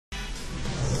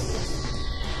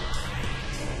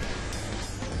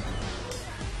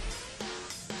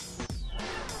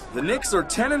The Knicks are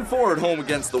 10-4 at home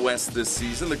against the West this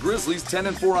season. The Grizzlies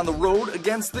 10-4 on the road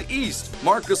against the East.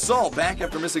 Marc Gasol back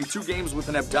after missing 2 games with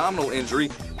an abdominal injury.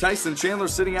 Tyson Chandler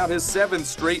sitting out his 7th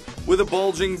straight with a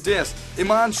bulging disc.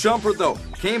 Iman Shumpert, though,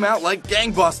 came out like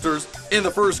gangbusters in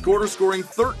the first quarter, scoring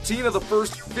 13 of the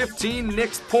first 15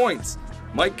 Knicks points.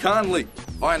 Mike Conley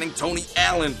finding Tony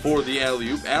Allen for the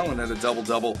alley-oop. Allen had a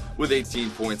double-double with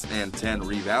 18 points and 10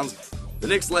 rebounds. The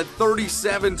Knicks led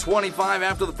 37-25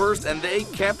 after the first, and they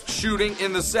kept shooting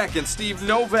in the second. Steve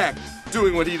Novak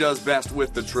doing what he does best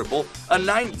with the triple. A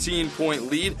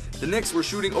 19-point lead. The Knicks were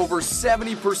shooting over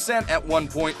 70% at one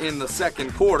point in the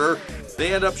second quarter.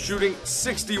 They end up shooting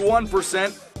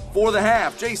 61% for the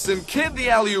half. Jason Kidd the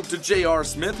alley-oop to J.R.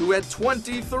 Smith, who had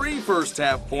 23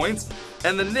 first-half points.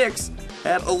 And the Knicks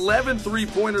had 11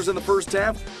 three-pointers in the first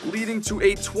half, leading to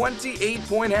a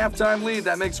 28-point halftime lead.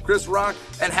 That makes Chris Rock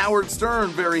and Howard Stern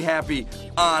very happy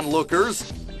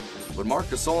onlookers. But Marc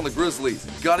Gasol and the Grizzlies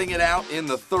gutting it out in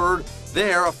the third.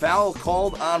 There, a foul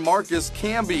called on Marcus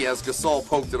Camby as Gasol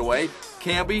poked it away.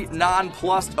 Camby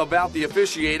nonplussed about the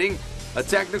officiating. A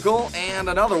technical and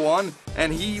another one,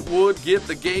 and he would get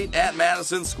the gate at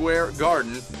Madison Square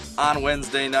Garden on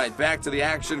Wednesday night. Back to the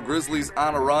action, Grizzlies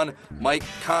on a run. Mike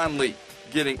Conley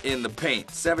getting in the paint.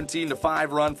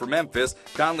 17-5 run for Memphis.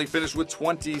 Conley finished with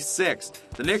 26.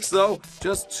 The Knicks, though,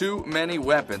 just too many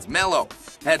weapons. Melo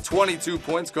had 22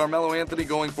 points. Carmelo Anthony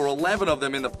going for 11 of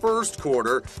them in the first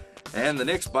quarter. And the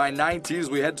Knicks by 19 as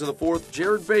we head to the fourth.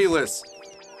 Jared Bayless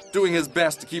doing his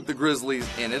best to keep the Grizzlies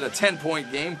in it. A 10-point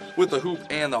game with the hoop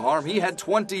and the harm. He had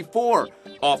 24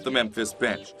 off the Memphis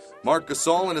bench. Marc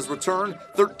Gasol in his return,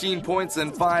 13 points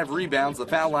and 5 rebounds. The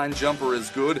foul line jumper is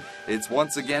good. It's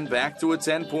once again back to a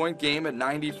 10-point game at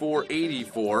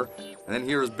 94-84. And then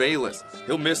here's Bayless.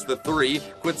 He'll miss the 3.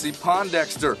 Quincy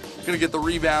Pondexter going to get the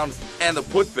rebound and the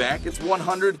putback. It's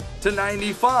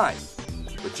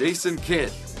 100-95. But Jason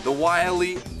Kidd, the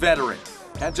wily veteran,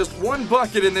 had just 1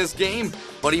 bucket in this game,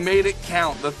 but he made it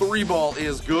count. The 3-ball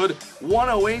is good.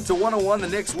 108-101, the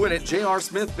Knicks win it. J.R.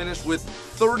 Smith finished with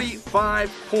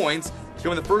 35 points,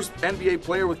 becoming the first NBA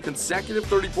player with consecutive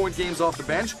 30-point games off the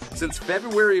bench since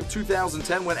February of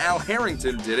 2010 when Al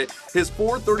Harrington did it. His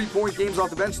 4 30-point games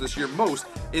off the bench this year, most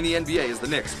in the NBA, as the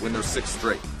Knicks win their 6th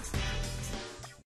straight.